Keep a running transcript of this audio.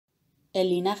El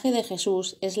linaje de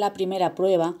Jesús es la primera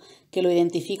prueba que lo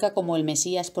identifica como el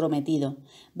Mesías prometido.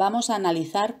 Vamos a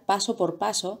analizar paso por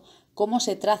paso cómo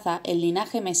se traza el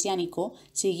linaje mesiánico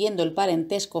siguiendo el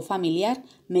parentesco familiar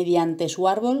mediante su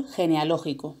árbol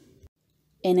genealógico.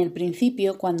 En el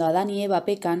principio, cuando Adán y Eva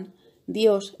pecan,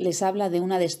 Dios les habla de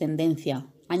una descendencia.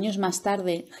 Años más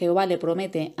tarde, Jehová le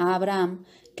promete a Abraham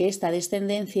que esta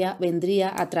descendencia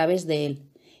vendría a través de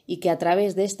él, y que a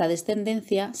través de esta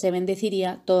descendencia se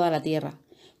bendeciría toda la tierra.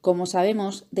 Como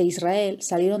sabemos, de Israel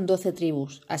salieron 12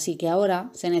 tribus, así que ahora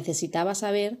se necesitaba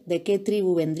saber de qué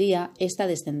tribu vendría esta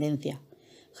descendencia.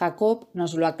 Jacob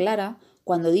nos lo aclara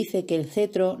cuando dice que el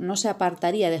cetro no se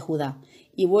apartaría de Judá,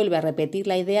 y vuelve a repetir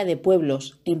la idea de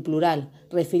pueblos, en plural,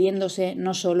 refiriéndose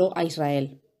no solo a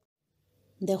Israel.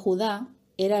 De Judá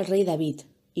era el rey David,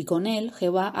 y con él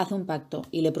Jehová hace un pacto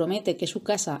y le promete que su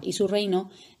casa y su reino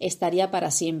estaría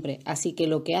para siempre. Así que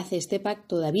lo que hace este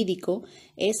pacto davídico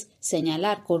es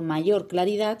señalar con mayor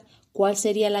claridad cuál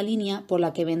sería la línea por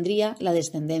la que vendría la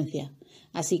descendencia.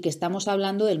 Así que estamos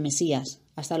hablando del Mesías.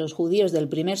 Hasta los judíos del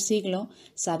primer siglo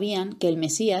sabían que el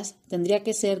Mesías tendría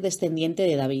que ser descendiente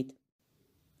de David.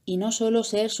 Y no solo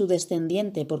ser su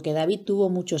descendiente, porque David tuvo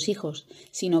muchos hijos,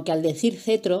 sino que al decir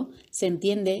cetro se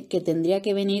entiende que tendría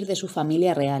que venir de su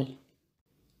familia real.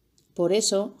 Por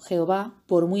eso, Jehová,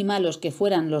 por muy malos que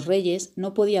fueran los reyes,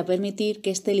 no podía permitir que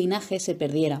este linaje se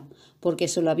perdiera, porque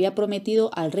se lo había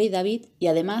prometido al rey David y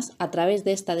además, a través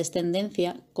de esta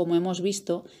descendencia, como hemos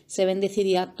visto, se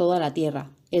bendeciría toda la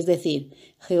tierra. Es decir,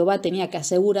 Jehová tenía que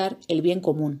asegurar el bien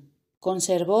común.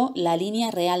 Conservó la línea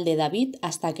real de David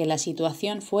hasta que la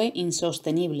situación fue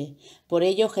insostenible. Por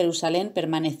ello, Jerusalén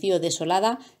permaneció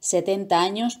desolada 70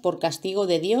 años por castigo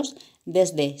de Dios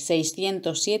desde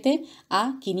 607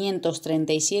 a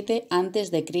 537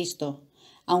 a.C.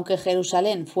 Aunque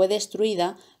Jerusalén fue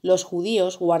destruida, los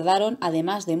judíos guardaron,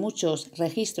 además de muchos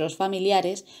registros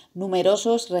familiares,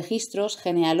 numerosos registros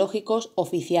genealógicos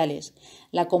oficiales.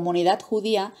 La comunidad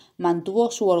judía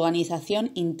mantuvo su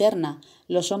organización interna.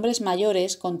 Los hombres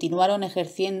mayores continuaron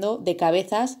ejerciendo de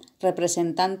cabezas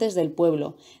representantes del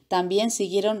pueblo. También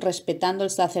siguieron respetando el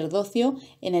sacerdocio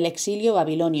en el exilio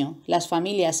babilonio. Las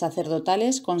familias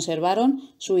sacerdotales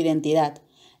conservaron su identidad.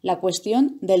 La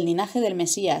cuestión del linaje del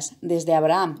Mesías desde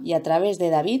Abraham y a través de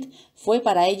David fue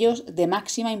para ellos de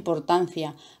máxima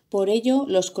importancia. Por ello,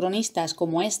 los cronistas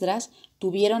como Esdras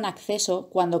tuvieron acceso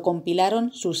cuando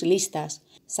compilaron sus listas.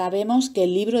 Sabemos que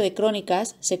el libro de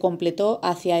Crónicas se completó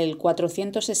hacia el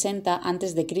 460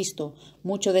 a.C.,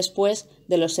 mucho después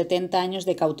de los 70 años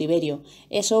de cautiverio.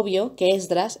 Es obvio que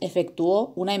Esdras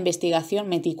efectuó una investigación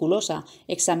meticulosa,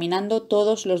 examinando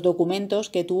todos los documentos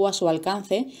que tuvo a su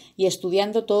alcance y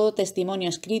estudiando todo testimonio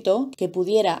escrito que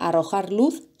pudiera arrojar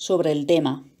luz sobre el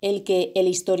tema. El que el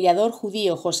historiador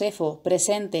judío Josefo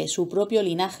presente su propio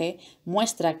linaje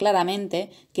muestra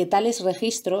claramente que tales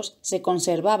registros se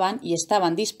conservaban y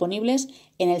estaban disponibles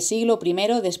en el siglo I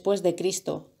después de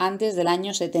Cristo, antes del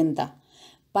año 70.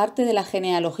 Parte de la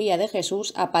genealogía de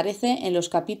Jesús aparece en los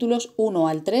capítulos 1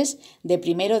 al 3 de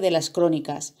primero de las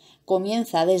Crónicas.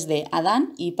 Comienza desde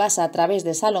Adán y pasa a través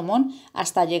de Salomón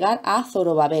hasta llegar a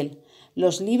Zorobabel.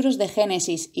 Los libros de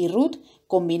Génesis y Ruth,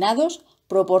 combinados,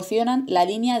 proporcionan la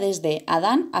línea desde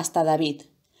Adán hasta David.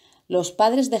 Los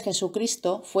padres de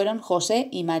Jesucristo fueron José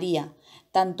y María.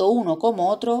 Tanto uno como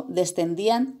otro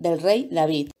descendían del rey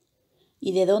David.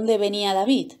 ¿Y de dónde venía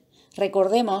David?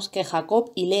 Recordemos que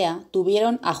Jacob y Lea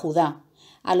tuvieron a Judá.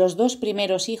 A los dos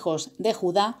primeros hijos de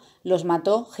Judá los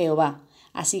mató Jehová.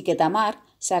 Así que Tamar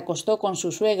se acostó con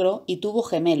su suegro y tuvo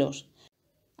gemelos.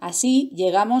 Así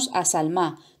llegamos a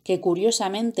Salmá, que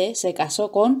curiosamente se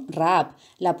casó con Rahab,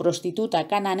 la prostituta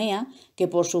cananea que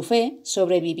por su fe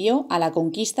sobrevivió a la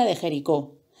conquista de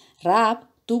Jericó. Rahab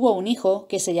tuvo un hijo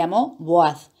que se llamó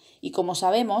Boaz, y como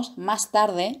sabemos, más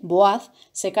tarde Boaz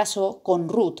se casó con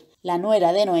Ruth, la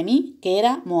nuera de Noemí, que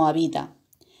era moabita.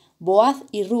 Boaz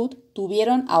y Ruth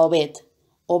tuvieron a Obed.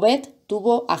 Obed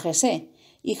tuvo a Jesé,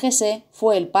 y Jesé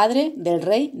fue el padre del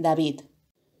rey David.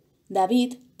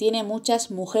 David tiene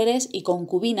muchas mujeres y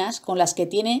concubinas con las que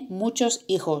tiene muchos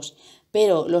hijos,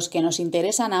 pero los que nos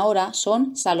interesan ahora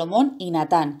son Salomón y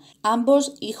Natán,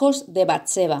 ambos hijos de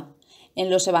Batseba. En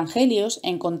los evangelios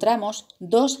encontramos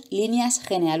dos líneas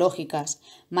genealógicas.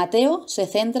 Mateo se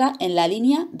centra en la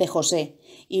línea de José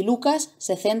y Lucas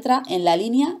se centra en la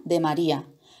línea de María.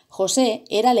 José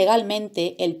era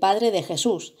legalmente el padre de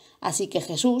Jesús, así que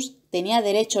Jesús tenía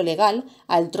derecho legal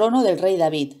al trono del rey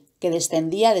David, que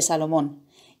descendía de Salomón.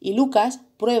 Y Lucas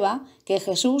prueba que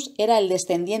Jesús era el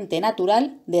descendiente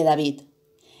natural de David.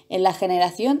 En la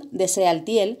generación de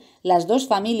Sealtiel, las dos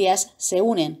familias se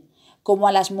unen. Como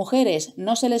a las mujeres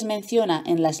no se les menciona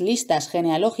en las listas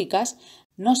genealógicas,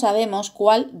 no sabemos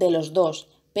cuál de los dos,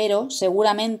 pero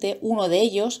seguramente uno de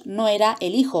ellos no era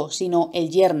el hijo, sino el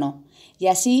yerno, y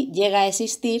así llega a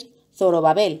existir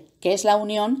Zorobabel, que es la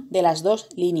unión de las dos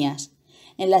líneas.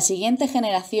 En la siguiente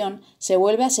generación se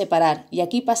vuelve a separar y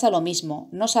aquí pasa lo mismo.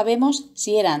 No sabemos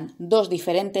si eran dos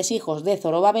diferentes hijos de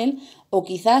Zorobabel o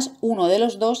quizás uno de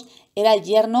los dos era el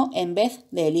yerno en vez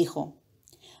del hijo.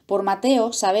 Por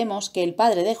Mateo sabemos que el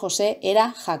padre de José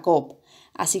era Jacob,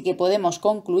 así que podemos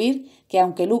concluir que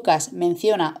aunque Lucas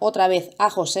menciona otra vez a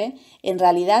José, en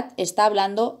realidad está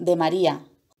hablando de María.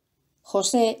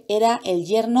 José era el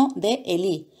yerno de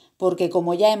Elí, porque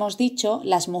como ya hemos dicho,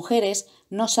 las mujeres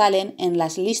no salen en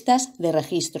las listas de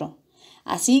registro.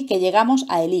 Así que llegamos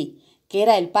a Elí, que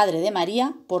era el padre de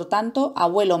María, por tanto,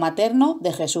 abuelo materno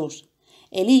de Jesús.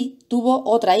 Elí tuvo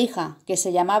otra hija, que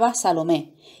se llamaba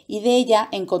Salomé, y de ella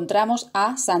encontramos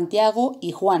a Santiago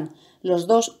y Juan, los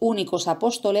dos únicos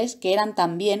apóstoles que eran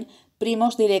también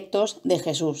primos directos de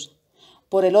Jesús.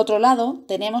 Por el otro lado,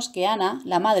 tenemos que Ana,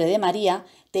 la madre de María,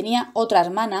 tenía otra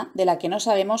hermana de la que no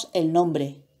sabemos el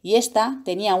nombre, y ésta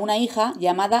tenía una hija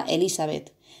llamada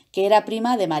Elizabeth, que era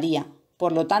prima de María.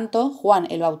 Por lo tanto, Juan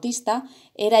el Bautista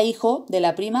era hijo de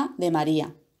la prima de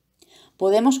María.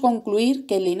 Podemos concluir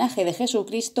que el linaje de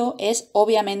Jesucristo es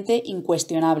obviamente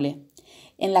incuestionable.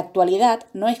 En la actualidad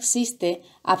no existe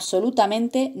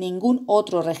absolutamente ningún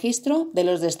otro registro de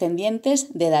los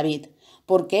descendientes de David,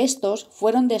 porque estos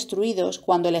fueron destruidos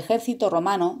cuando el ejército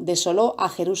romano desoló a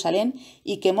Jerusalén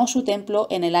y quemó su templo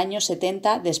en el año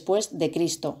 70 después de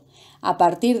Cristo. A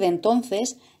partir de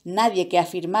entonces, nadie que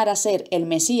afirmara ser el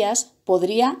Mesías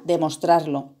podría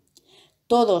demostrarlo.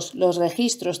 Todos los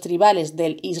registros tribales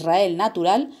del Israel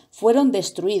natural fueron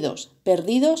destruidos,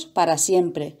 perdidos para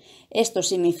siempre. Esto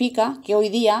significa que hoy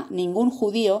día ningún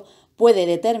judío puede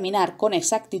determinar con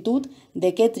exactitud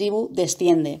de qué tribu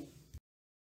desciende.